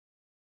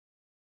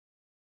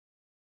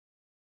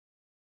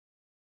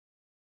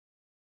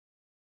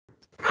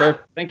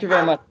Perfect. Thank you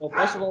very much. Well,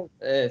 first of all,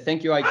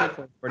 thank you, Ike,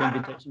 for the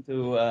invitation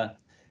to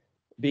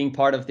being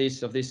part of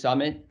this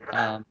summit.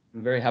 I'm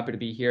very happy to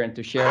be here and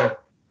to share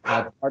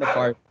part of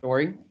our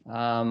story.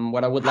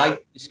 What I would like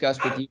to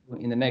discuss with you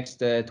in the next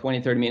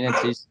 20, 30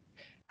 minutes is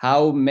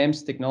how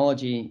MEMS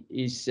technology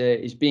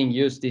is being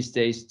used these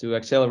days to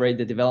accelerate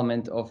the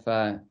development of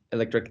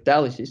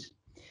electrocatalysis.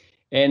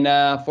 And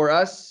for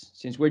us,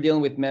 since we're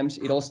dealing with MEMS,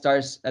 it all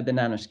starts at the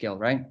nanoscale,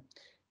 right?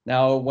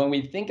 Now, when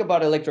we think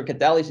about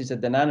electrocatalysis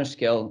at the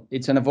nanoscale,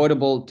 it's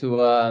unavoidable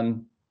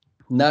to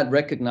not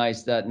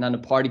recognize that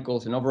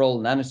nanoparticles and overall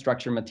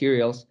nanostructure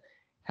materials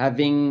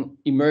having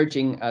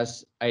emerging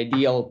as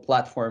ideal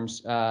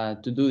platforms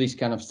to do these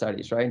kind of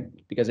studies, right?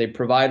 Because they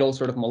provide all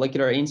sort of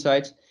molecular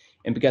insights,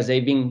 and because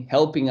they've been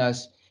helping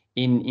us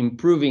in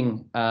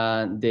improving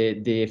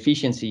the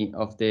efficiency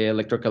of the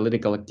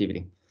electrocalytical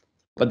activity.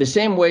 But the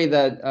same way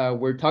that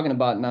we're talking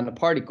about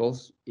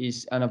nanoparticles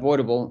is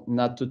unavoidable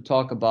not to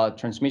talk about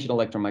transmission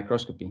electron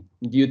microscopy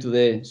due to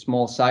the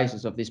small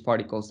sizes of these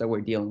particles that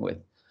we're dealing with,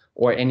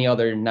 or any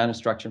other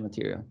nanostructure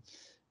material.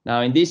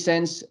 Now, in this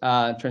sense,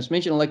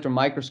 transmission electron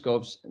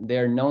microscopes,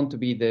 they're known to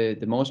be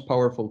the most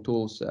powerful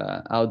tools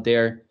out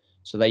there,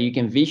 so that you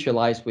can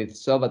visualize with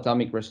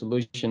subatomic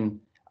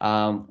resolution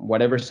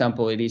whatever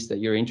sample it is that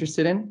you're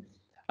interested in.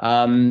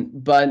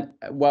 But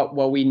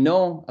what we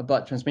know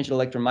about transmission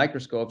electron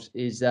microscopes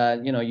is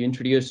that you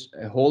introduce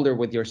a holder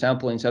with your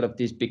sample inside of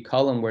this big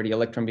column where the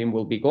electron beam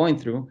will be going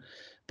through,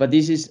 but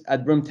this is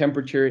at room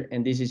temperature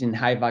and this is in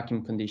high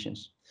vacuum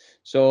conditions.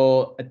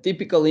 So a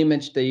typical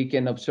image that you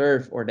can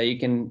observe or that you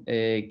can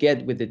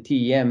get with the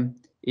TEM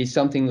is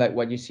something like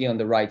what you see on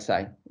the right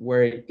side,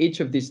 where each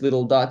of these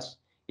little dots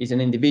is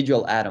an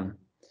individual atom.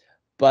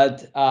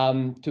 But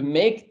to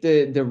make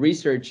the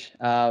research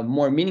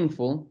more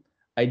meaningful,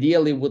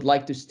 ideally would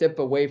like to step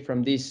away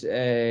from these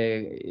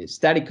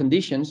static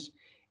conditions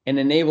and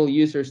enable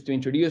users to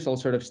introduce all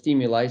sort of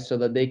stimuli so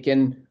that they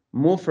can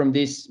move from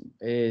this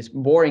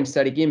boring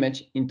static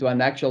image into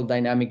an actual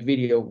dynamic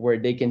video where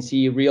they can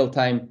see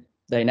real-time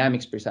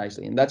dynamics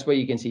precisely. And that's what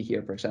you can see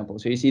here, for example.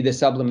 So you see the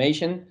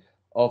sublimation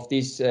of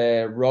this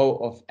row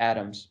of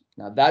atoms.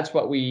 Now that's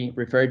what we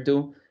refer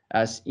to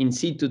as in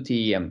situ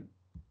TEM.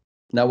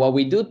 Now, what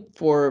we do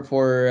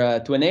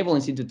to enable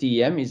in situ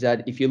TEM is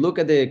that if you look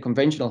at the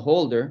conventional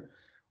holder,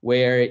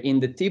 where in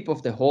the tip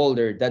of the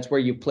holder, that's where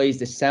you place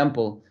the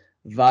sample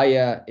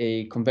via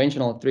a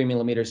conventional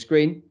 3mm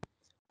screen.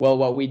 Well,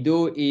 what we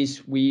do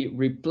is we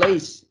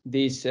replace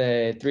this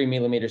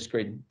 3mm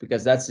screen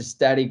because that's a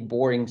static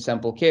boring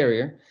sample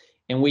carrier,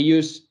 and we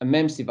use a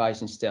MEMS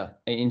device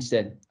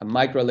instead, a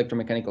micro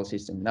electromechanical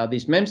system. Now,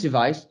 this MEMS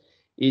device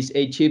is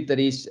a chip that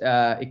is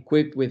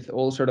equipped with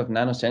all sort of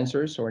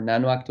nanosensors or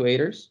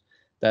nanoactuators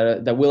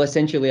that will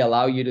essentially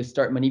allow you to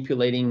start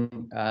manipulating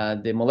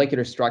the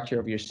molecular structure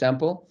of your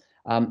sample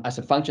as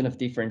a function of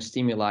different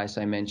stimuli, as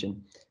I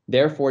mentioned.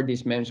 Therefore,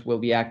 these MEMS will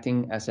be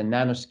acting as a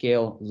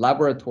nanoscale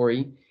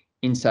laboratory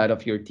inside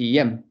of your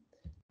TEM.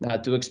 Now,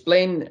 to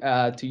explain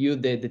to you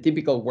the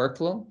typical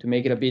workflow, to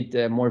make it a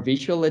bit more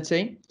visual, let's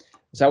say,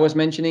 as I was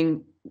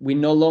mentioning, we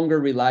no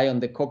longer rely on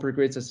the copper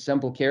grids as a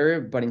sample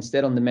carrier, but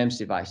instead on the MEMS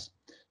device.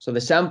 So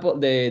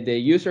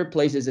the user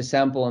places a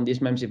sample on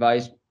this MEMS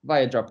device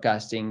via drop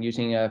casting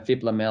using a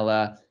FIP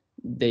lamella.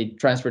 They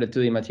transfer the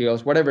 2D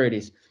materials, whatever it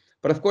is.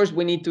 But of course,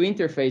 we need to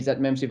interface that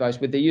MEMS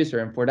device with the user.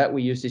 And for that,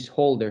 we use this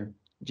holder,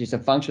 which is a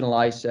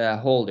functionalized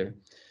holder.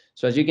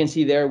 So as you can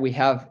see there, we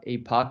have a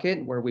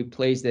pocket where we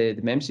place the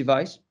MEMS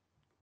device.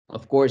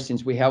 Of course,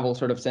 since we have all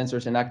sort of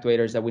sensors and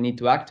actuators that we need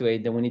to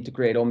actuate, then we need to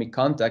create ohmic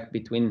contact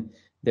between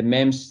the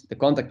MEMS, the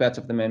contact pads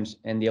of the MEMS,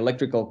 and the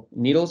electrical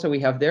needles that we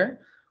have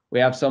there. We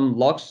have some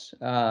locks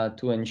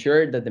to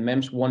ensure that the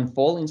MEMS won't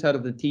fall inside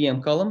of the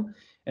TEM column.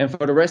 And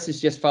for the rest,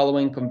 it's just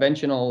following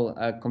conventional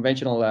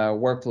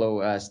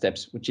workflow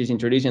steps, which is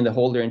introducing the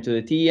holder into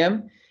the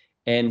TEM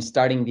and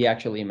starting the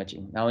actual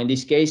imaging. Now, in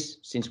this case,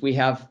 since we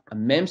have a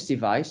MEMS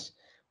device,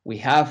 we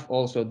have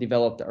also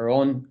developed our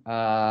own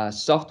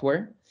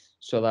software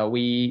so that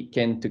we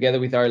can, together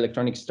with our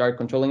electronics, start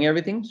controlling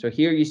everything. So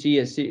here you see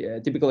a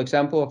typical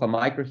example of a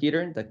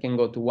microheater that can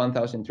go to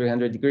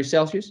 1,300 degrees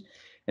Celsius.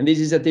 And this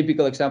is a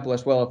typical example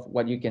as well of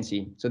what you can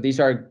see. So these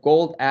are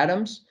gold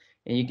atoms,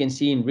 and you can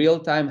see in real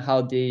time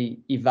how they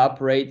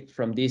evaporate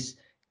from this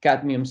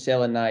cadmium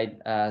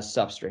selenide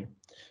substrate.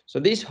 So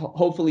this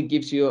hopefully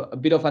gives you a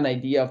bit of an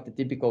idea of the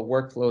typical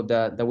workflow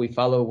that we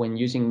follow when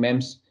using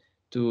MEMS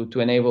to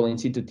enable in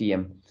situ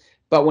TEM.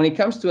 But when it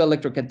comes to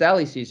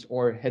electrocatalysis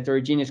or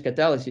heterogeneous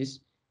catalysis,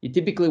 you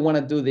typically want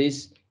to do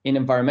this in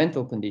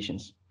environmental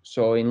conditions,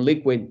 so in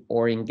liquid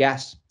or in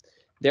gas.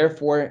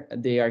 Therefore,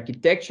 the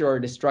architecture or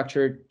the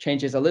structure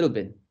changes a little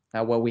bit.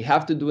 Now, what we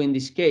have to do in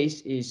this case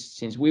is,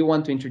 since we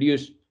want to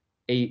introduce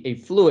a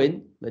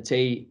fluid, let's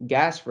say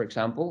gas, for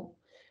example,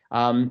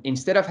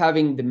 instead of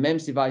having the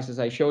MEMS device, as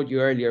I showed you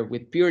earlier,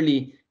 with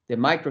purely the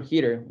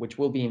microheater, which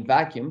will be in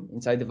vacuum,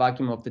 inside the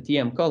vacuum of the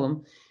TEM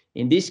column,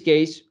 in this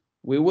case,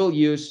 we will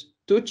use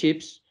two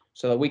chips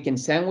so that we can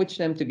sandwich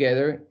them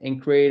together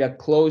and create a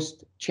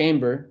closed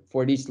chamber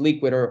for this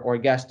liquid or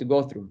gas to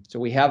go through. So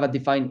we have a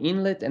defined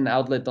inlet and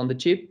outlet on the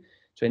chip.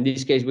 So in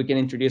this case, we can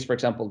introduce, for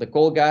example, the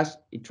cold gas.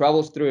 It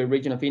travels through a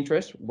region of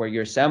interest where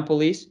your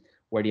sample is,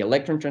 where the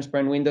electron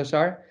transparent windows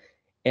are.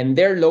 And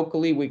there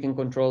locally, we can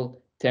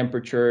control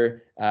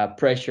temperature,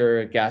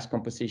 pressure, gas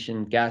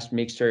composition, gas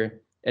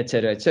mixture, et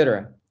cetera, et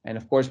cetera. And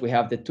of course, we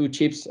have the two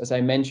chips, as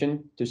I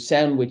mentioned, to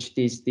sandwich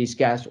this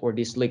gas or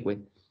this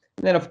liquid.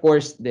 And then, of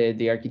course,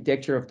 the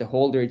architecture of the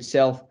holder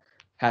itself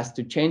has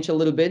to change a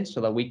little bit so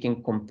that we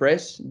can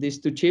compress these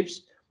two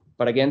chips.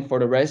 But again, for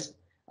the rest,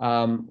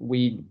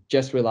 we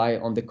just rely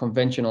on the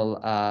conventional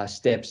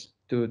steps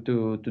to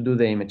do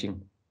the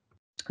imaging.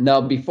 Now,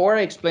 before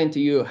I explain to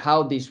you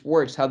how this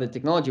works, how the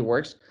technology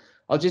works,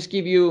 I'll just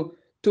give you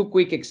two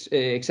quick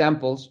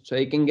examples so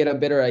you can get a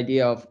better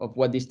idea of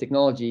what this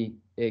technology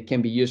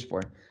can be used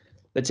for.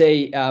 Let's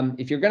say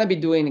if you're going to be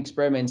doing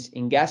experiments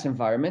in gas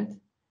environment,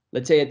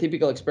 let's say a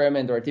typical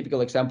experiment or a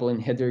typical example in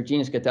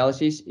heterogeneous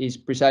catalysis is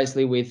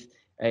precisely with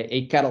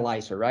a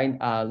catalyzer, right?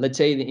 Let's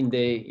say in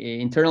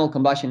the internal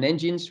combustion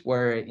engines,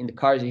 where in the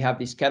cars you have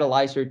this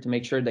catalyzer to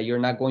make sure that you're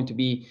not going to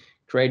be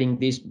creating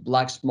these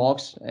black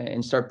smokes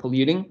and start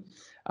polluting.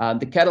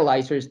 The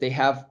catalyzers, they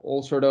have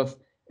all sort of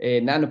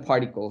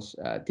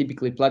nanoparticles,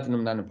 typically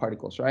platinum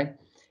nanoparticles, right?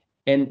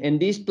 And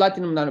these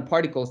platinum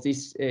nanoparticles,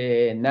 these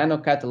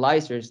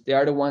nanocatalyzers, they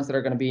are the ones that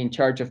are going to be in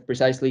charge of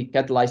precisely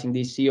catalyzing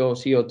this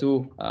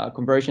CO2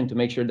 conversion to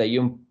make sure that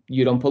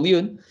you don't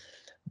pollute.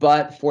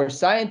 But for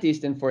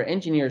scientists and for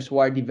engineers who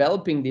are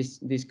developing these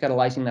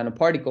catalyzing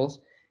nanoparticles,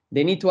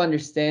 they need to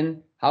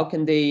understand how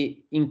can they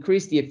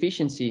increase the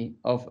efficiency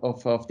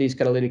of this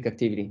catalytic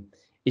activity.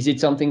 Is it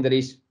something that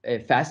is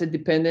facet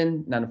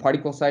dependent,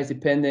 nanoparticle size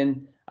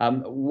dependent?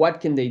 What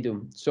can they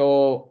do?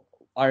 So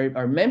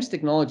our MEMS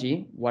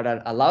technology, what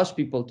it allows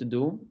people to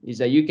do is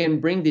that you can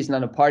bring this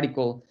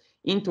nanoparticle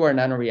into our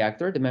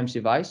nanoreactor, the MEMS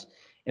device,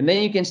 and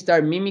then you can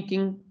start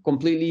mimicking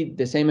completely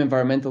the same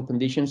environmental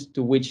conditions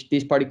to which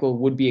this particle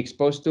would be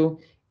exposed to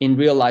in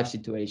real life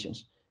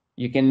situations.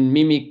 You can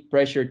mimic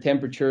pressure,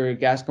 temperature,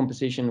 gas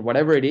composition,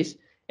 whatever it is,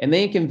 and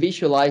then you can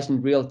visualize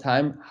in real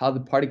time how the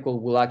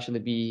particle will actually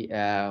be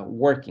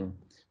working.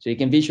 So you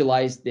can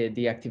visualize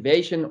the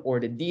activation or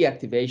the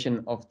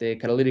deactivation of the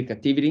catalytic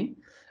activity.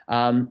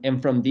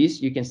 And from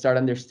this, you can start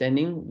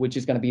understanding which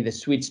is going to be the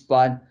sweet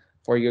spot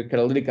for your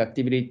catalytic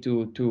activity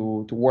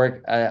to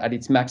work at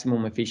its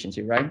maximum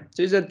efficiency, right?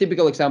 So this is a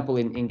typical example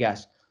in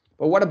gas.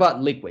 But what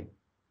about liquid?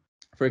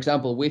 For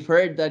example, we've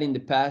heard that in the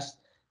past,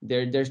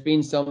 there's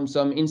been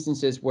some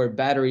instances where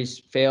batteries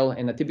fail,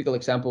 and a typical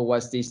example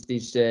was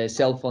this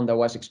cell phone that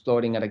was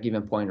exploding at a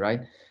given point,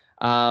 right?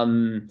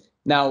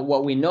 Now,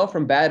 what we know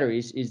from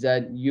batteries is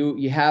that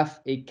you have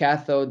a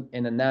cathode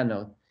and an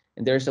anode,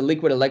 and there's a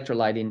liquid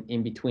electrolyte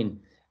in between.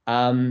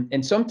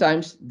 And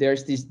sometimes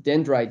there's these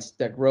dendrites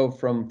that grow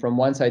from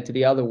one side to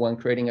the other one,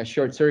 creating a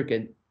short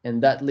circuit,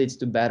 and that leads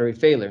to battery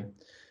failure.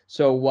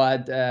 So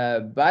what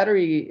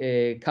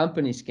battery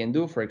companies can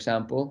do, for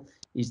example,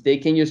 is they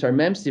can use our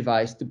MEMS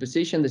device to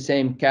position the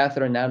same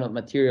cathode and anode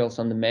materials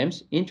on the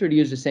MEMS,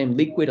 introduce the same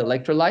liquid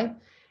electrolyte,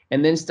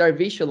 and then start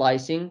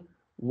visualizing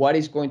what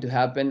is going to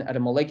happen at a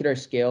molecular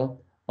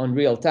scale on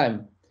real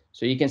time.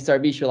 So you can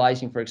start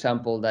visualizing, for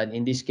example, that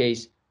in this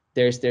case,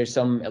 there's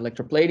some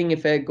electroplating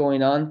effect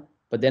going on,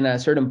 but then at a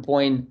certain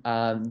point,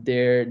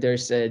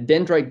 there's a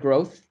dendrite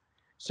growth.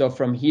 So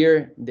from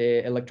here,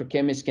 the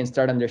electrochemists can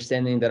start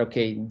understanding that,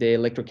 okay, the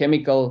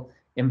electrochemical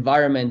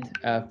environment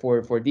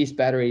for these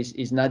batteries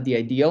is not the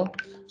ideal.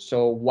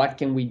 So what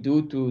can we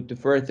do to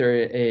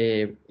further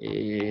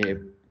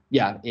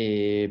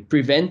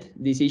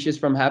prevent these issues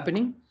from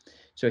happening?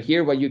 So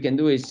here, what you can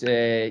do is,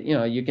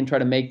 you can try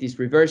to make this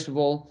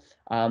reversible.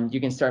 You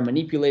can start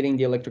manipulating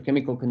the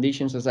electrochemical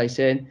conditions, as I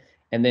said,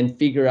 and then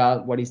figure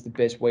out what is the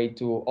best way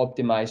to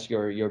optimize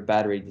your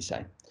battery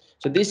design.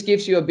 So this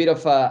gives you a bit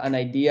of an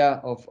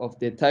idea of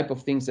the type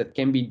of things that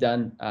can be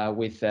done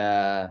with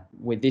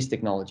this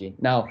technology.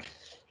 Now,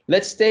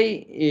 let's stay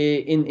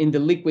in the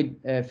liquid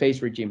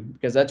phase regime,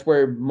 because that's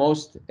where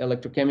most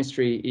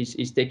electrochemistry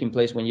is taking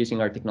place when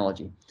using our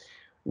technology.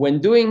 When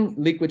doing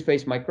liquid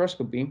phase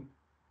microscopy,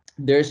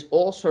 there's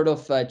all sort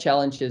of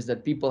challenges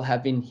that people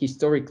have been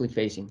historically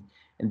facing.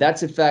 And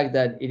that's the fact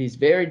that it is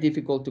very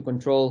difficult to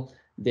control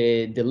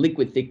the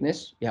liquid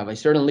thickness. You have a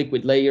certain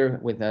liquid layer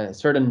with a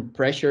certain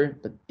pressure,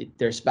 but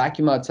there's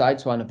vacuum outside,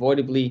 so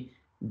unavoidably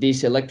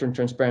these electron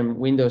transparent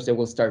windows, they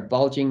will start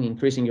bulging,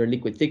 increasing your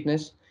liquid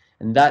thickness.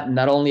 And that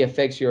not only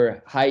affects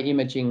your high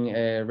imaging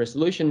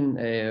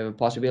resolution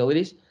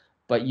possibilities,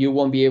 but you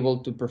won't be able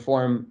to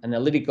perform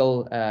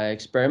analytical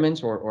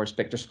experiments or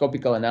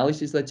spectroscopical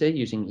analysis, let's say,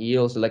 using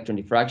EELs, electron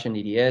diffraction,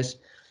 EDS.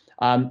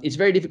 It's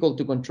very difficult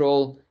to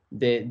control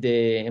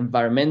the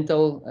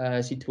environmental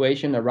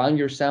situation around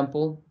your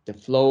sample, the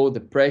flow, the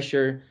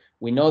pressure.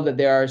 We know that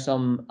there are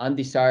some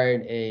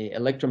undesired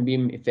electron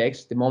beam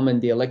effects. The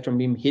moment the electron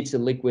beam hits the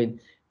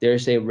liquid,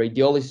 there's a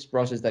radiolysis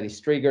process that is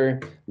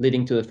triggered,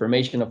 leading to the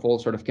formation of all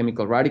sort of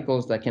chemical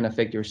radicals that can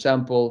affect your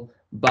sample,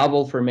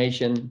 bubble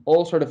formation,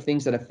 all sort of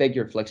things that affect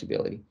your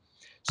flexibility.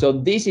 So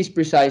this is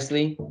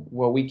precisely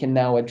what we can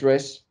now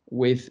address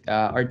with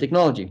our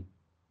technology.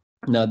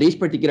 Now, this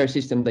particular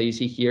system that you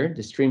see here,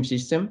 the stream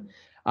system,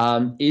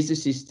 is a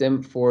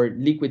system for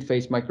liquid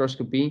phase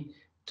microscopy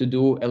to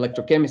do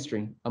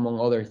electrochemistry, among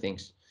other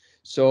things.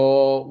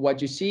 So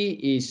what you see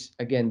is,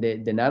 again, the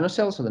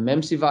nanocell, so the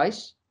MEMS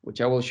device, which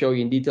I will show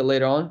you in detail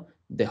later on,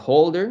 the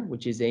holder,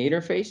 which is the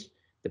interface,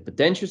 the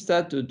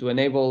potentiostat to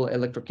enable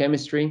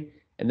electrochemistry,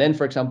 and then,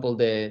 for example,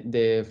 the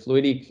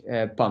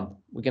fluidic pump.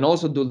 We can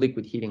also do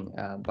liquid heating,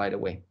 by the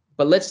way.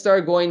 But let's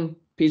start going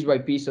piece by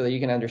piece so that you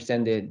can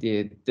understand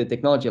the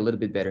technology a little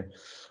bit better.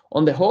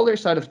 On the holder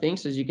side of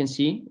things, as you can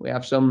see, we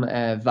have some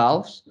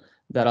valves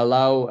that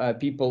allow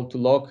people to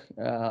lock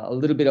a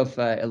little bit of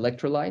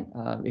electrolyte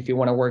if you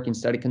want to work in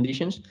static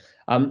conditions.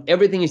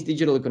 Everything is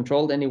digitally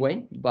controlled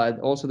anyway, but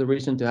also the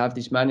reason to have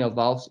these manual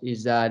valves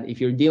is that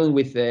if you're dealing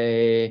with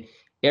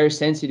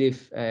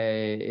air-sensitive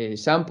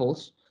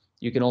samples,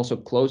 you can also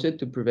close it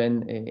to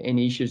prevent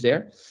any issues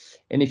there.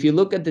 And if you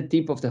look at the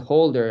tip of the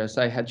holder, as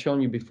I had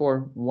shown you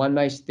before, one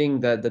nice thing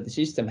that the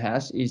system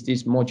has is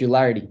this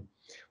modularity,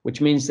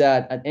 which means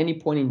that at any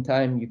point in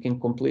time, you can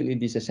completely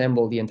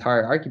disassemble the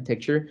entire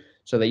architecture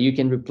so that you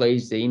can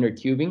replace the inner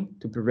tubing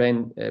to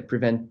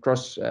prevent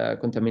cross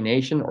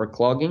contamination or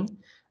clogging.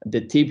 The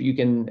tip, you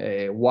can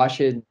wash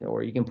it,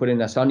 or you can put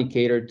in a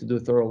sonicator to do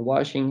thorough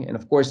washing. And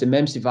of course, the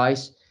MEMS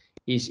device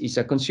is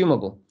a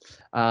consumable.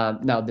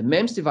 Now, the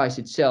MEMS device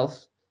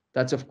itself,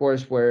 that's of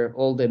course where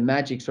all the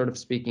magic, sort of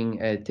speaking,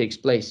 takes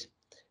place.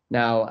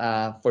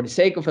 Now, for the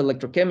sake of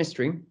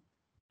electrochemistry,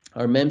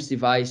 our MEMS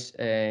device,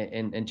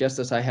 and just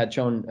as I had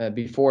shown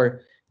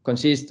before,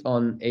 consists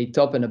on a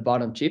top and a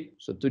bottom chip,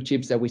 so two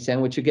chips that we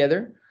sandwich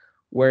together,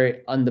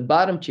 where on the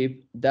bottom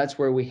chip, that's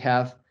where we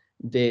have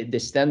the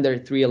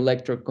standard 3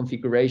 electrode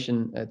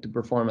configuration to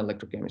perform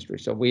electrochemistry.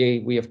 So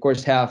we of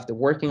course have the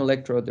working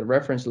electrode, the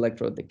reference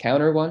electrode, the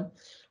counter one.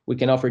 We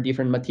can offer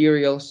different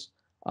materials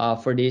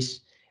for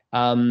this.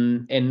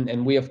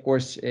 And we of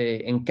course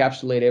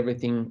encapsulate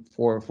everything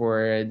for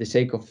the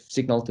sake of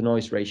signal to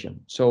noise ratio.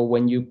 So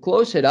when you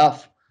close it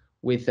off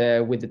with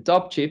the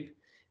top chip,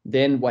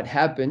 then what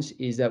happens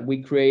is that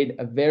we create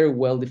a very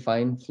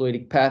well-defined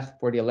fluidic path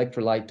for the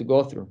electrolyte to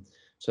go through.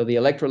 So the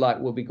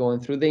electrolyte will be going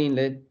through the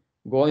inlet,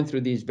 going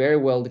through this very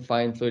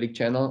well-defined fluidic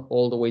channel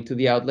all the way to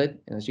the outlet.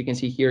 And as you can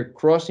see here,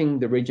 crossing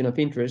the region of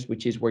interest,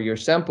 which is where your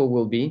sample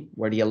will be,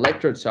 where the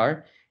electrodes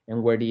are,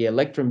 and where the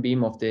electron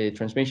beam of the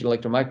transmission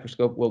electron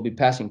microscope will be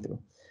passing through.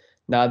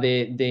 Now,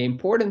 the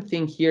important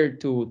thing here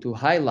to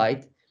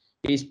highlight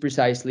is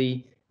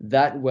precisely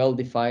that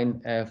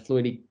well-defined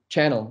fluidic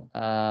channel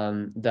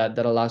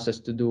that allows us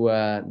to do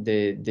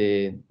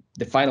the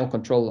final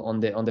control on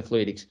the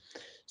fluidics.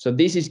 So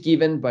this is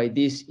given by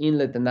this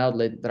inlet and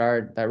outlet that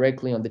are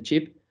directly on the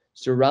chip,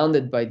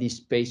 surrounded by this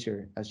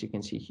spacer, as you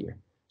can see here.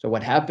 So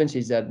what happens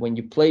is that when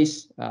you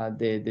place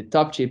the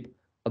top chip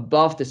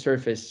above the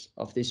surface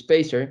of this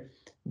spacer,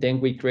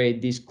 then we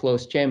create this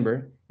closed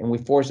chamber and we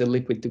force the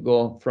liquid to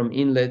go from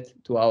inlet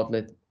to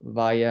outlet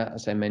via,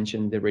 as I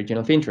mentioned, the region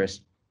of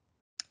interest.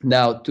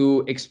 Now,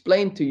 to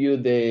explain to you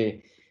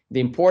the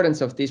importance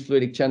of this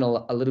fluidic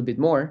channel a little bit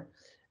more,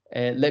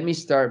 let me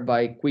start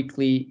by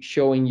quickly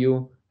showing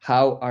you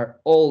how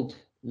our old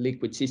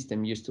liquid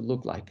system used to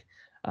look like.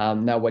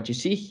 Now, what you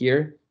see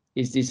here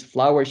is this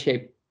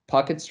flower-shaped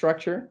pocket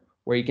structure,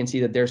 where you can see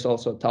that there's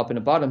also a top and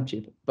a bottom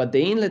chip. But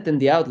the inlet and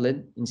the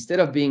outlet, instead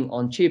of being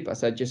on chip,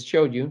 as I just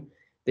showed you,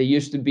 they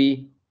used to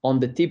be on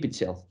the tip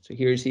itself. So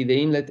here you see the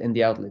inlet and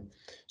the outlet.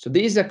 So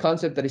this is a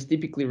concept that is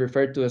typically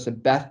referred to as a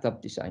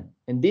bathtub design.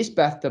 And this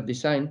bathtub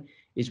design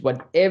is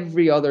what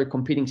every other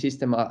competing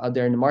system out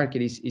there in the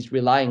market is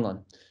relying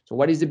on. So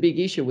what is the big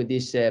issue with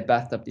this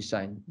bathtub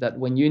design? That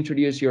when you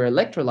introduce your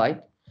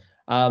electrolyte,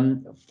 as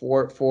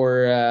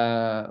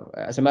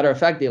a matter of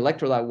fact, the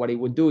electrolyte, what it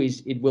would do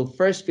is it will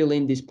first fill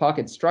in this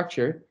pocket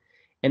structure,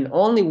 and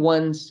only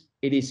once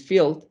it is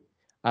filled,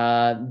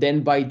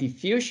 then by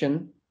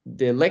diffusion,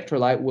 the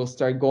electrolyte will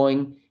start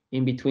going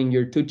in between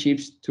your two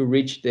chips to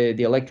reach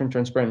the electron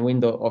transparent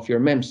window of your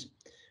MEMS.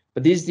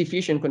 But this is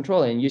diffusion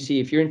control, and you see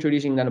if you're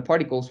introducing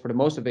nanoparticles, for the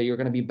most of it, you're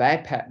going to be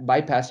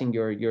bypassing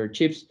your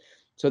chips.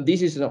 So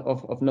this is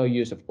of no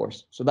use, of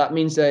course. So that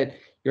means that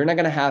you're not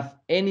going to have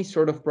any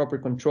sort of proper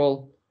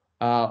control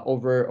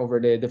over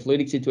the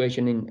fluidic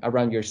situation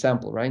around your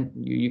sample, right?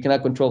 You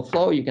cannot control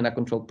flow, you cannot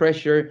control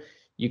pressure,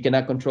 you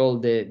cannot control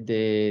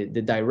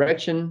the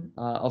direction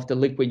of the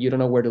liquid. You don't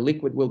know where the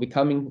liquid will be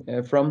coming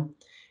from.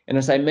 And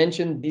as I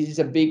mentioned, this is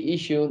a big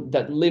issue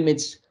that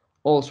limits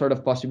all sort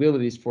of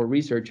possibilities for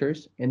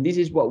researchers. And this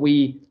is what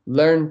we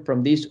learned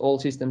from this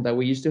old system that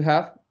we used to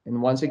have.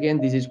 And once again,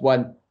 this is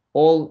what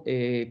all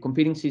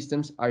competing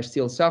systems are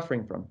still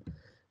suffering from.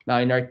 Now,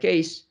 in our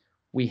case,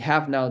 we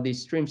have now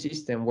this stream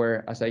system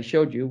where, as I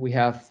showed you, we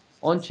have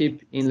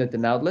on-chip inlet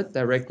and outlet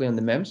directly on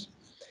the MEMS.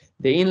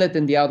 The inlet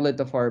and the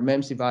outlet of our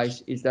MEMS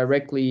device is they're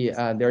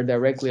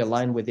directly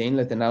aligned with the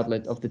inlet and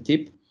outlet of the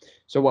tip.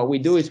 So what we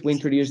do is we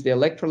introduce the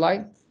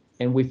electrolyte,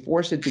 and we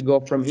force it to go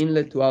from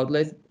inlet to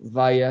outlet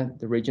via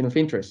the region of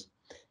interest.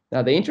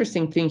 Now, the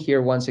interesting thing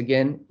here, once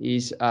again,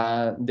 is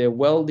the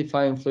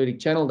well-defined fluidic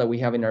channel that we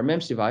have in our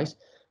MEMS device,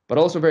 but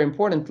also very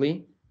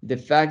importantly, the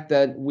fact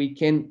that we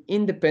can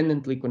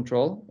independently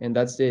control, and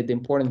that's the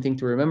important thing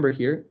to remember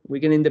here, we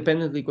can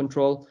independently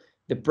control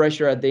the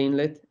pressure at the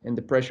inlet and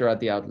the pressure at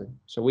the outlet.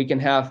 So we can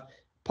have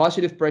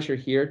positive pressure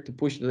here to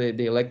push the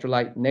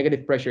electrolyte,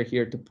 negative pressure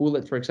here to pull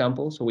it, for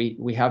example. So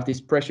we have this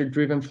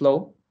pressure-driven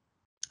flow.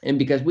 And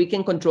because we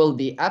can control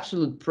the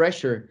absolute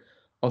pressure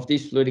of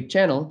this fluidic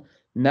channel,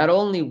 not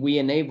only we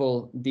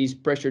enable this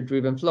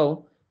pressure-driven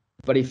flow,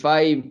 but if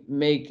I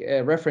make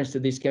a reference to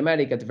this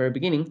schematic at the very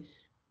beginning,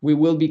 we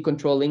will be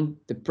controlling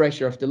the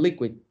pressure of the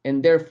liquid,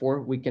 and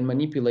therefore we can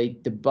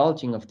manipulate the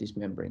bulging of these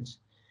membranes.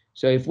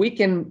 So if we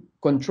can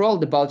control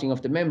the bulging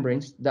of the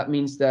membranes, that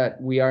means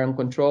that we are in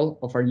control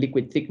of our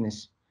liquid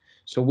thickness.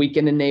 So we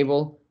can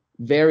enable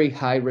very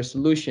high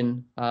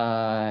resolution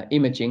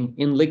imaging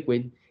in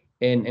liquid,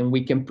 and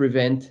we can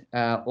prevent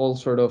all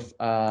sort of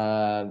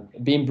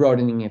beam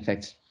broadening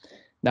effects.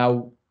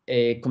 Now,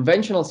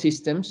 conventional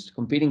systems,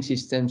 competing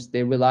systems,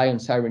 they rely on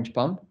syringe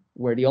pump,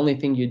 where the only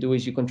thing you do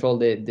is you control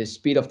the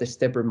speed of the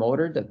stepper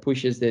motor that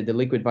pushes the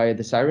liquid via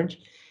the syringe.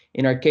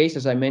 In our case,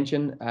 as I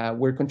mentioned,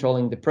 we're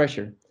controlling the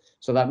pressure.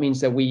 So that means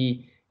that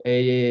we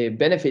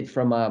benefit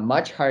from a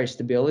much higher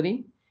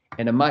stability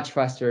and a much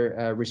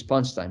faster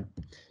response time.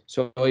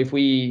 So if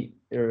we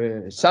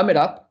sum it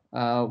up,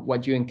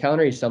 what you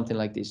encounter is something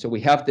like this. So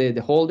we have the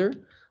holder,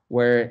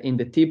 where in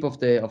the tip of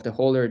the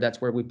holder,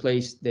 that's where we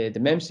place the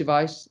MEMS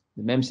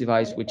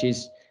device, which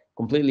is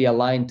completely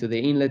aligned to the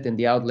inlet and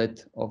the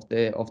outlet of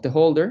the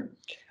holder,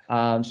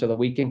 so that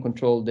we can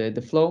control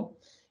the flow.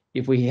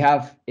 If we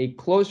have a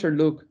closer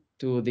look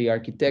to the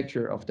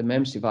architecture of the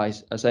MEMS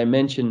device, as I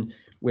mentioned,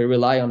 we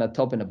rely on a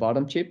top and a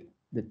bottom chip.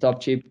 The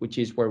top chip, which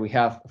is where we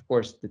have, of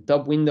course, the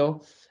top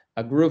window,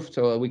 a groove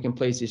so that we can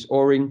place this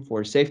O-ring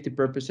for safety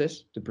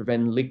purposes to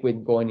prevent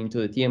liquid going into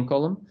the TM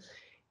column.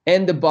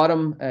 And the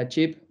bottom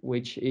chip,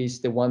 which is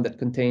the one that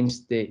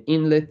contains the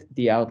inlet,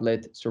 the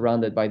outlet,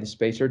 surrounded by the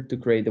spacer to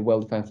create the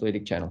well-defined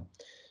fluidic channel.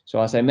 So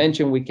as I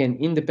mentioned, we can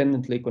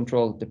independently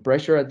control the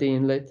pressure at the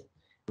inlet,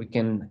 we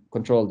can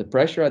control the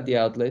pressure at the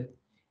outlet,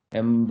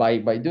 and by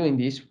doing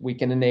this, we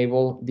can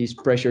enable this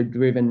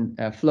pressure-driven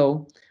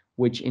flow,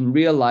 which in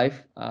real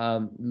life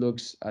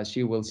looks as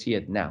you will see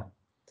it now.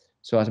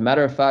 So as a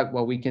matter of fact,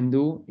 what we can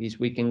do is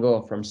we can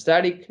go from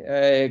static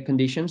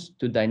conditions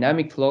to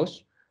dynamic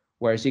flows,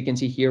 where as you can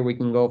see here, we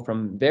can go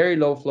from very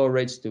low flow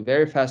rates to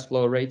very fast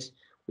flow rates.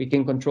 We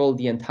can control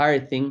the entire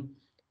thing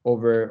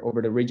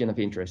over the region of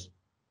interest.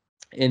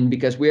 And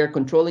because we are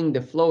controlling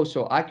the flow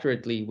so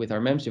accurately with our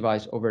MEMS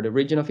device over the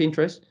region of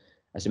interest,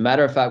 as a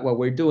matter of fact, what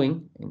we're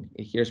doing, and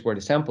here's where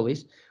the sample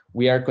is,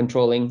 we are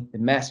controlling the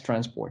mass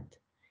transport.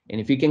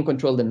 And if you can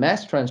control the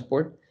mass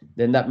transport,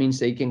 then that means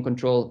that you can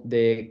control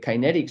the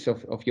kinetics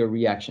of your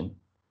reaction.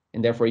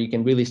 And therefore, you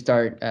can really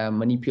start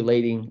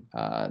manipulating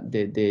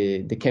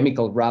the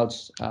chemical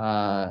routes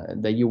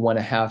that you want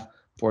to have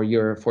for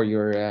your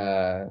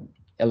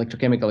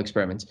electrochemical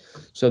experiments.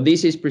 So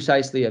this is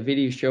precisely a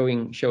video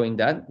showing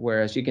that,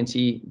 where as you can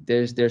see,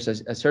 there's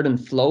a certain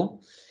flow.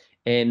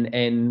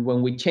 And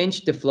when we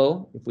change the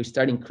flow, if we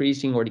start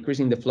increasing or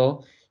decreasing the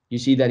flow, you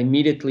see that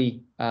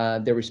immediately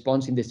the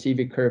response in the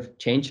CV curve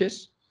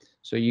changes.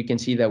 So you can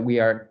see that we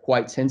are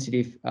quite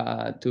sensitive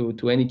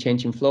to any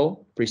change in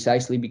flow,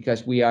 precisely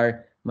because we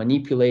are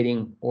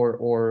manipulating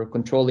or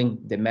controlling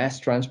the mass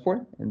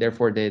transport and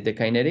therefore the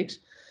kinetics.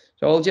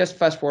 So I'll just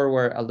fast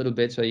forward a little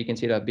bit so you can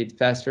see it a bit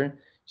faster.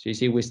 So you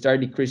see we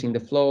start decreasing the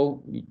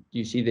flow.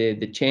 You see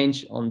the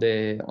change on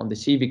the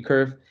CV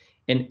curve,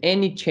 and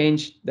any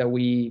change that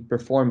we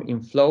perform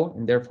in flow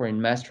and therefore in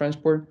mass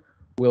transport,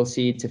 we'll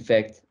see its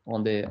effect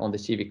on the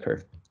CV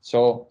curve.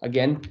 So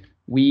again,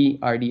 we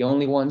are the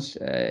only ones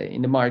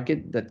in the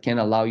market that can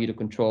allow you to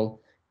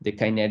control the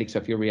kinetics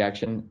of your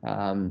reaction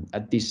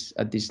at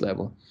this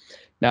level.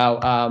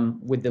 Now,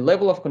 with the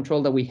level of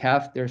control that we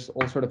have, there's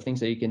all sort of things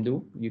that you can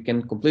do. You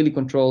can completely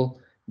control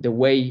the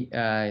way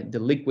the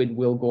liquid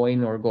will go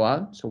in or go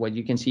out. So what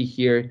you can see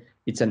here,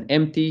 it's an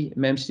empty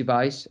MEMS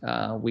device.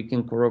 We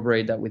can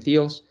corroborate that with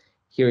eels.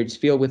 Here it's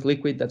filled with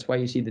liquid. That's why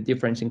you see the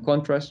difference in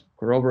contrast,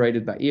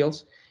 corroborated by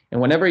eels. And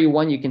whenever you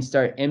want, you can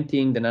start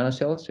emptying the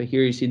nanocells. So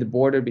here you see the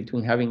border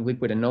between having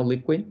liquid and no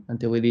liquid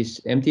until it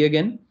is empty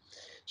again.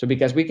 So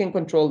because we can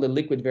control the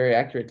liquid very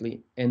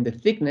accurately and the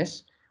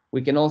thickness,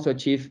 we can also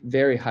achieve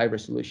very high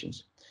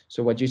resolutions.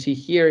 So what you see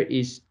here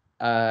is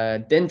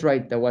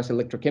dendrite that was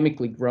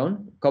electrochemically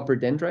grown, copper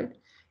dendrite.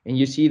 And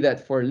you see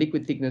that for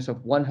liquid thickness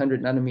of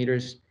 100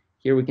 nanometers,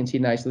 here we can see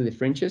nicely the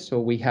fringes.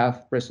 So we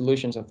have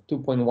resolutions of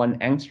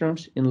 2.1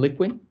 angstroms in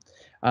liquid.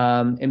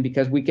 And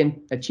because we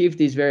can achieve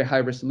these very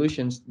high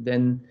resolutions,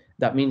 then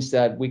that means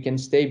that we can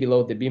stay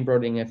below the beam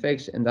broadening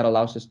effects, and that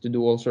allows us to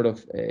do all sort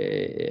of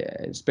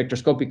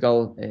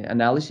spectroscopical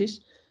analysis.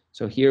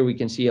 So here we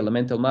can see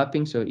elemental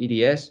mapping, so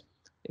EDS.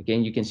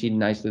 Again, you can see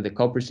nicely the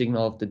copper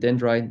signal of the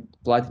dendrite,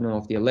 platinum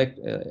of the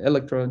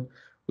electrode.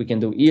 We can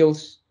do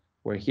EELs,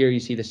 where here you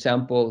see the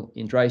sample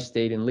in dry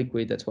state and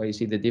liquid. That's why you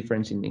see the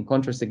difference in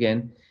contrast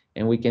again.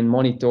 And we can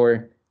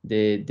monitor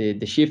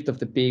the shift of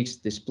the peaks,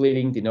 the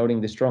splitting,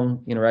 denoting the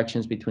strong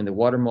interactions between the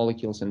water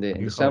molecules and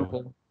the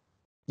sample.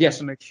 Yes. Just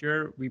to make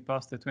sure we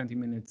pass the 20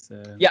 minutes.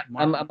 Yeah,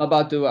 I'm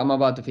about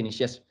to finish.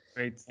 Yes.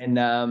 Great. And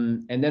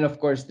then of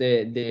course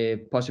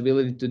the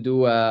possibility to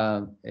do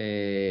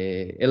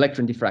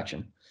electron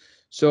diffraction.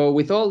 So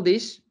with all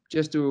this,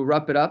 just to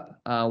wrap it up,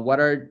 what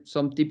are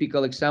some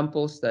typical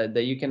examples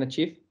that you can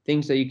achieve,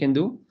 things that you can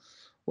do?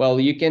 Well,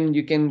 you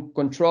can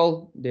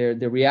control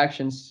the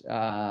reactions,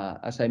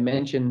 as I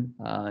mentioned,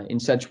 in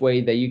such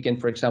way that you can,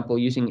 for example,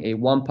 using a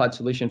one-pot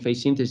solution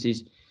phase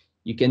synthesis,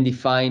 you can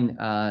define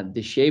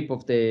the shape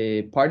of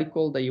the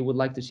particle that you would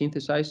like to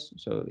synthesize.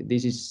 So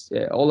this is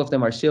all of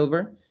them are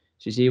silver.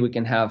 So you see, we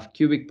can have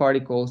cubic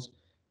particles,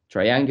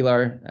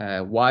 triangular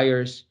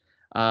wires.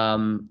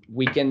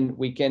 We can,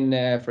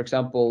 for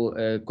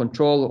example,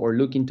 control or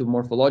look into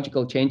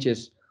morphological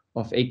changes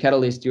of a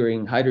catalyst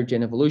during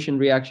hydrogen evolution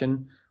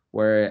reaction,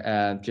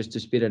 where just to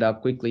speed it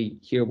up quickly,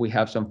 here we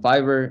have some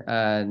fiber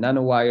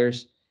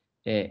nanowires,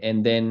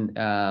 and then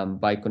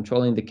by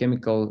controlling the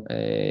chemical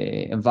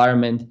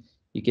environment,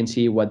 you can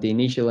see what the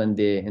initial and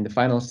the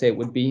final state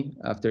would be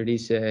after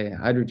this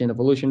hydrogen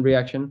evolution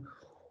reaction.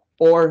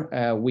 Or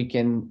we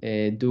can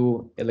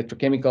do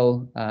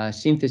electrochemical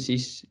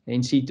synthesis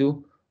in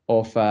situ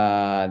of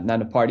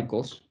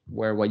nanoparticles,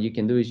 where what you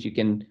can do is you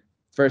can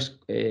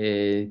first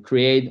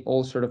create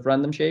all sort of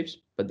random shapes,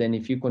 but then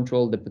if you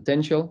control the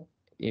potential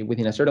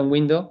within a certain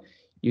window,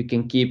 you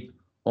can keep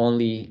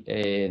only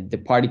the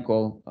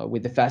particle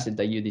with the facet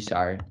that you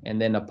desire. And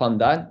then upon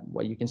that,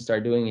 what you can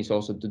start doing is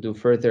also to do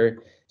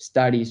further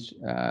studies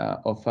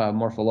of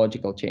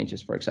morphological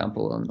changes, for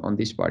example, on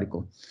this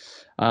particle.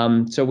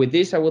 So with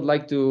this, I would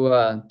like to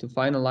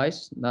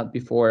finalize, not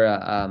before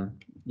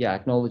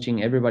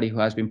acknowledging everybody who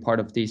has been part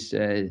of this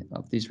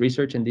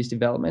research and this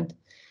development.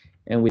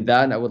 And with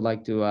that, I would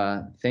like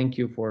to thank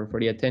you for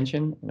the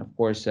attention. And of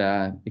course,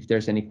 if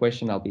there's any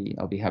question, I'll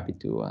be happy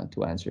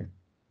to answer.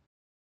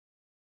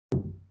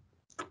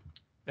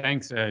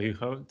 Thanks,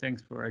 Hugo.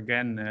 Thanks for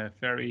again a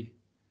very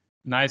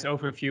nice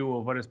overview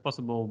of what is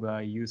possible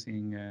by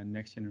using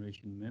next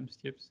generation MEMS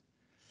chips.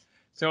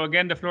 So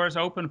again, the floor is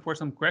open for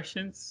some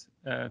questions.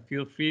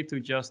 Feel free to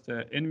just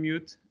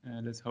unmute.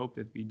 Let's hope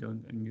that we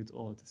don't unmute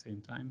all at the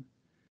same time.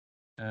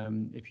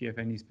 If you have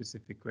any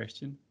specific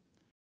question.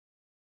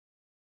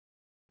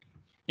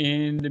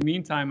 In the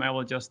meantime, I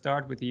will just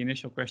start with the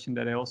initial question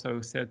that I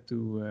also said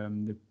to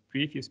the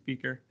previous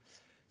speaker.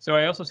 So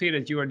I also see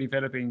that you are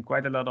developing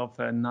quite a lot of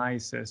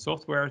nice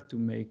software to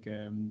make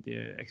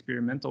the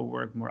experimental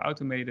work more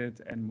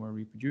automated and more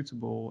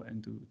reproducible,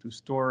 and to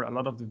store a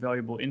lot of the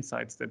valuable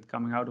insights that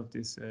coming out of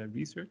this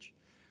research.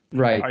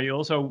 Right. Are you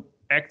also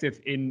active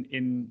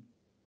in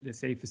let's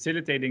say,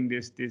 facilitating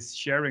this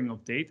sharing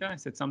of data?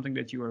 Is that something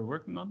that you are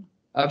working on?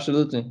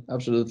 Absolutely,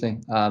 absolutely.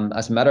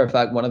 As a matter of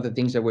fact, one of the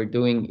things that we're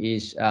doing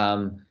is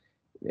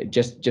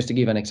just to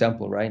give an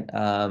example, right?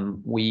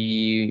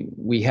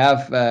 We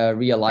have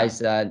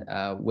realized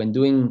that when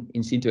doing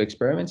in situ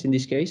experiments, in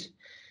this case,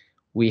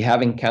 we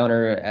have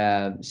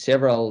encountered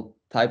several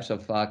types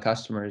of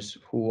customers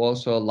who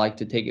also like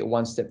to take it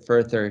one step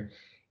further,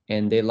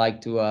 and they like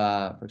to,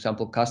 for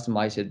example,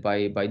 customize it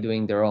by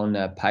doing their own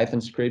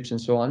Python scripts and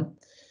so on.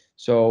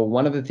 So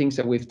one of the things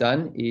that we've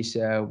done is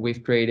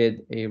we've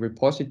created a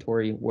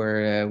repository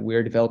where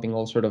we're developing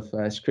all sort of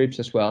scripts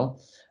as well.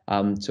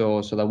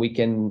 So that we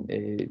can,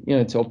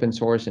 it's open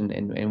source,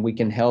 and we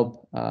can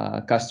help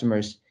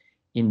customers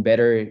in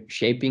better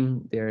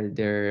shaping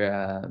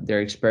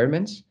their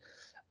experiments.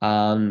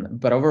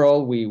 But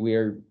overall,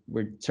 we're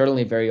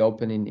certainly very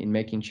open in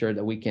making sure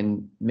that we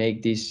can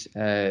make this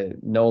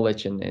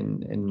knowledge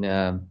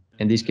and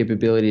these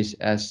capabilities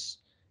as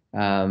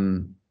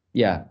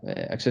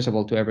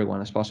accessible to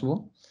everyone as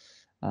possible.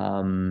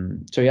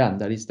 So yeah,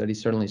 that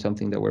is certainly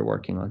something that we're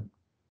working on.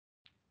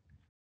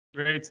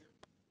 Great.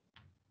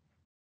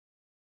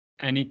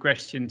 Any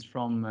questions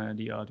from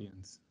the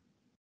audience?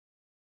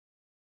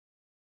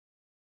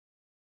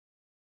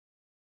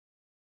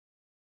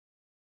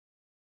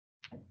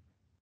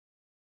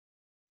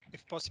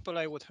 If possible,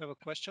 I would have a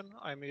question.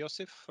 I'm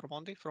Josif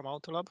Romondi from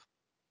Autolab.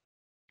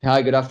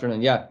 Hi, good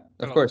afternoon. Yeah,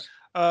 of Hello. course.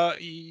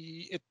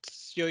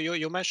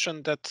 You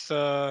mentioned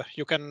that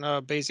you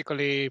can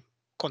basically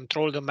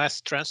control the mass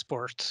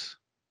transport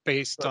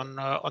based on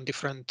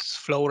different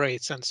flow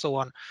rates and so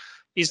on.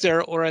 Is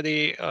there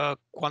already a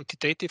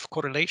quantitative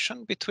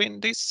correlation between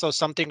this? So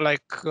something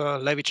like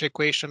Levitch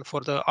equation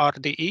for the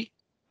RDE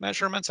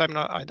measurements. I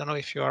don't know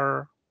if you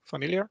are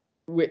familiar.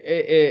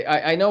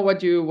 I know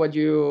what you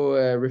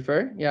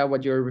refer. Yeah,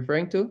 what you're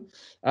referring to.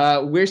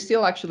 We're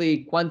still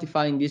actually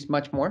quantifying this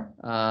much more.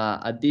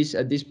 At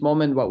this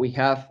moment, what we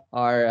have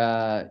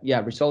are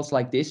results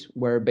like this,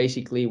 where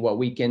basically what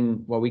we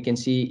can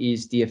see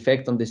is the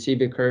effect on the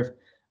Seebeck curve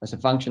as a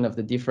function of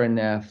the different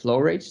flow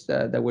rates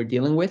that we're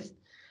dealing with.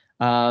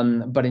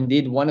 But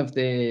indeed, one of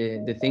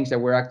the things that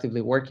we're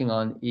actively working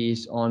on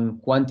is on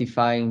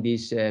quantifying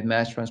this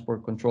mass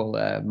transport control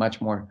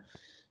much more.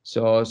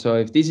 So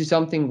if this is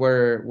something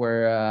where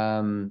we're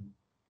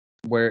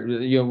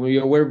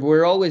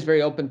always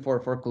very open for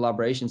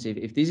collaborations.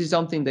 If this is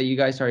something that you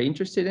guys are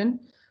interested in,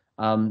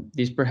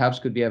 this perhaps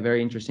could be a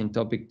very interesting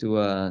topic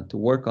to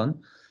work on.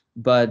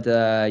 But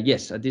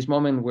yes, at this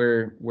moment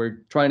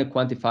we're trying to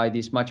quantify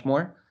this much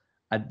more.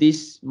 At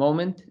this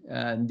moment,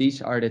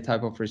 these are the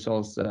type of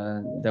results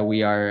that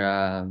we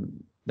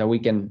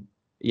can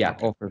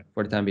offer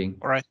for the time being.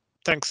 All right.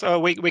 Thanks.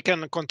 We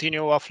can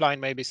continue offline,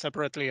 maybe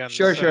separately, and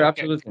Sure,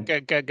 absolutely.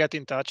 Get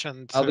in touch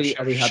and I'll be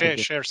happy to.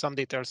 share some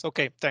details.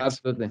 Okay, thanks.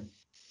 Absolutely.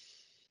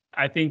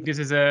 I think this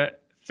is a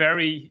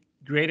very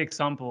great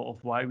example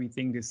of why we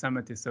think this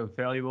summit is so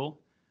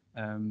valuable.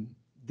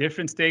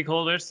 Different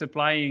stakeholders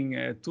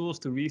supplying tools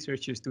to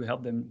researchers to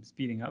help them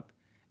speeding up.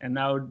 And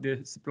now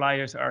the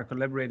suppliers are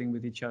collaborating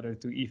with each other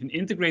to even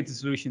integrate the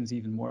solutions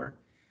even more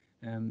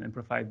and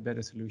provide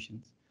better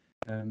solutions.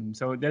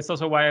 So that's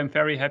also why I'm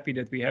very happy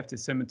that we have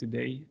this summit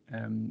today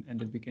and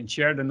that we can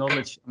share the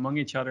knowledge among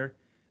each other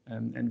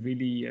and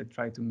really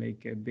try to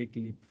make a big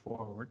leap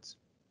forwards.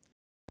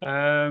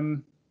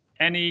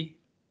 Any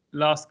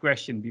last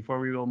question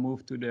before we will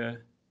move to the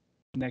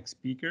next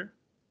speaker?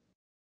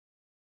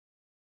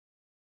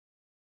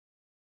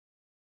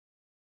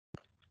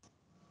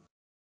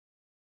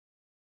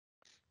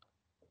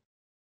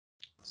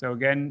 So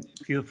again,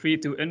 feel free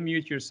to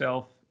unmute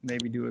yourself,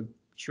 maybe do a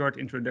short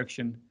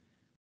introduction,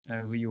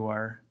 who you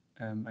are.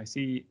 I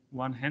see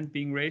one hand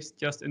being raised.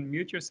 Just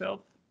unmute yourself.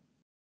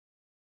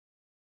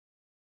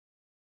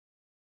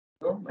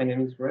 Hello, my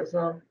name is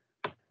Reza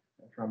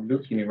from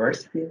Luke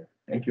University.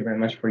 Thank you very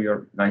much for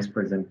your nice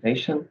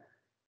presentation.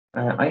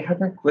 I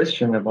have a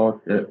question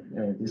about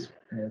this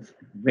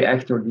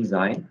reactor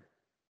design.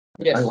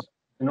 Yes. I want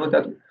to know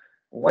that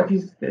what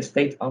is the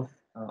state of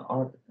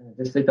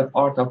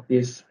art of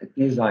this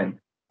design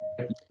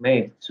that you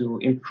made to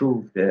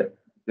improve the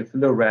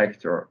flow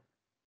reactor?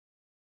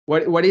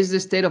 What is the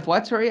state of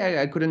what? Sorry,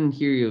 I couldn't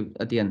hear you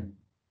at the end.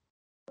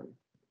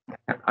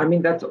 I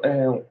mean that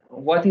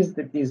what is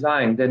the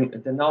design,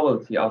 the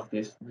novelty of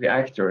this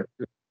reactor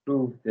to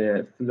improve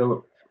the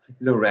flow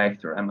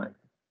reactor?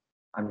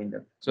 I mean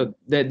that. So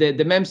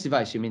the MEMS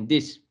device, you mean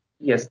this?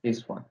 Yes,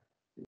 this one.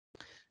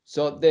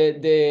 So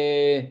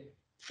the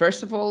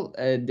first of all,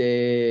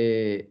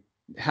 the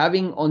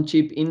having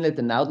on-chip inlet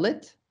and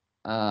outlet.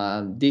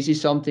 This is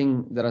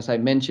something that, as I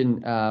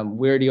mentioned,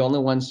 we're the only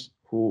ones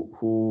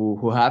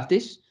who have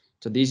this.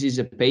 So this is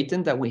a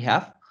patent that we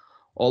have.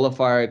 All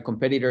of our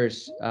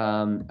competitors,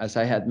 as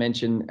I had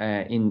mentioned,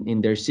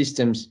 in their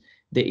systems,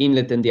 the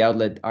inlet and the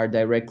outlet are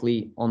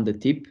directly on the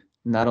tip,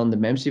 not on the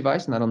MEMS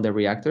device, not on the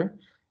reactor.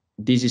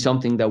 This is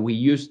something that we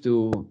used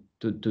to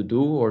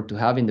do or to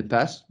have in the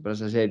past, but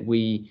as I said,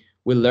 we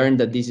learned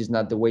that this is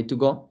not the way to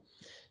go.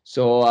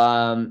 So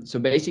so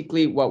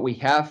basically, what we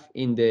have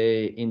in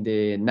the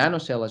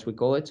nanocell, as we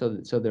call it, so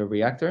the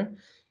reactor,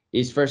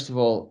 is first of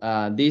all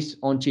this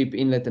on-chip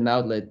inlet and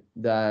outlet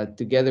that,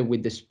 together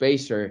with the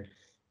spacer,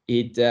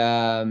 it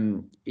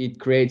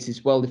creates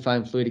this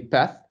well-defined fluidic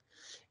path.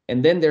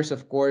 And then there's,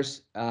 of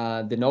course,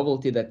 the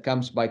novelty that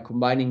comes by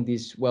combining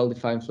this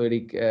well-defined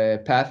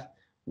fluidic path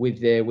with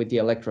the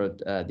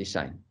electrode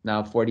design.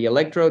 Now, for the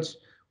electrodes,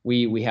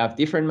 we have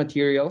different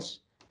materials.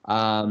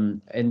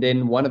 And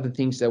then one of the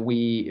things that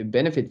we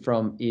benefit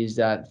from is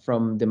that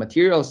from the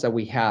materials that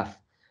we have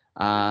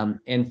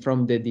and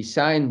from the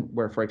design,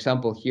 where, for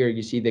example, here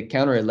you see the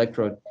counter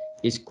electrode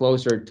is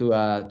closer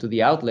to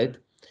the outlet,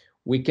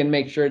 we can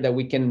make sure that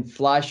we can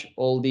flash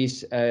all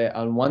these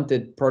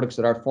unwanted products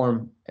that are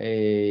formed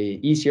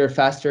easier,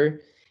 faster.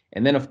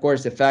 And then, of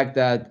course, the fact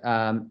that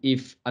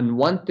if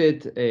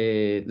unwanted,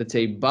 let's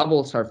say,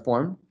 bubbles are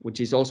formed, which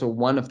is also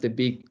one of the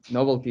big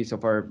novelties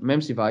of our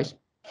MEMS device,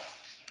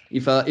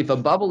 if a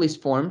bubble is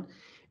formed,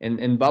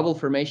 and bubble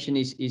formation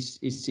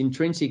is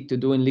intrinsic to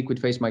doing liquid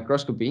phase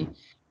microscopy,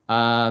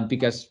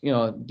 because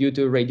due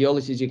to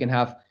radiolysis you can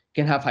have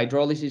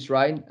hydrolysis,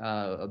 right?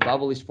 A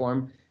bubble is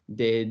formed.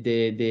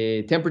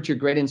 The temperature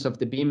gradients of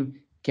the beam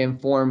can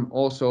form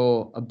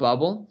also a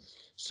bubble.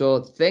 So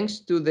thanks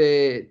to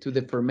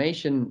the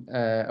formation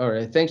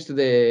or thanks to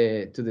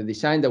the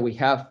design that we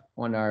have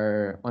on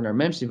our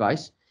MEMS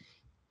device,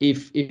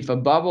 if a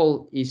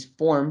bubble is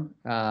formed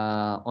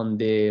on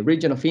the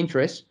region of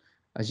interest,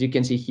 as you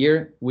can see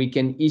here, we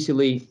can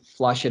easily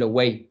flush it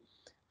away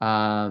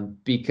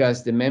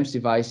because the MEMS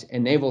device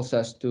enables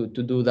us to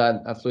do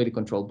that fluidic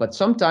control. But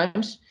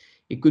sometimes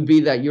it could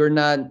be that you're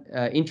not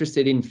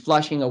interested in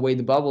flushing away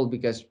the bubble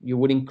because you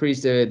would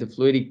increase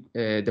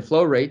the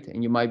flow rate,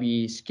 and you might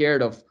be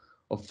scared of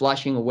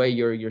flushing away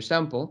your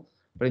sample.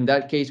 But in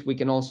that case, we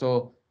can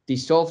also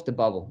dissolve the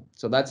bubble.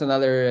 So that's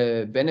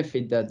another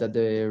benefit that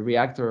the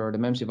reactor or the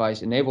MEMS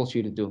device enables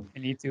you to do. I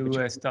need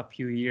to stop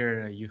you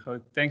here, Hugo.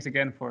 Thanks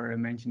again for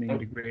mentioning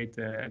the great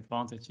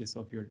advantages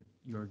of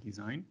your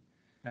design.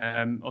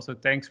 Also,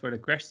 thanks for the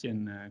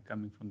question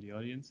coming from the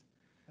audience.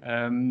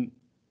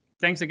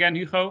 thanks again,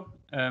 Hugo.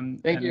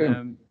 Thank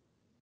you.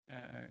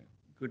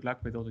 Good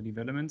luck with all the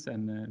developments,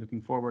 and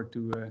looking forward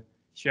to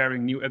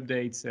sharing new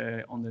updates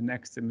on the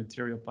next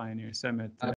Material Pioneer Summit.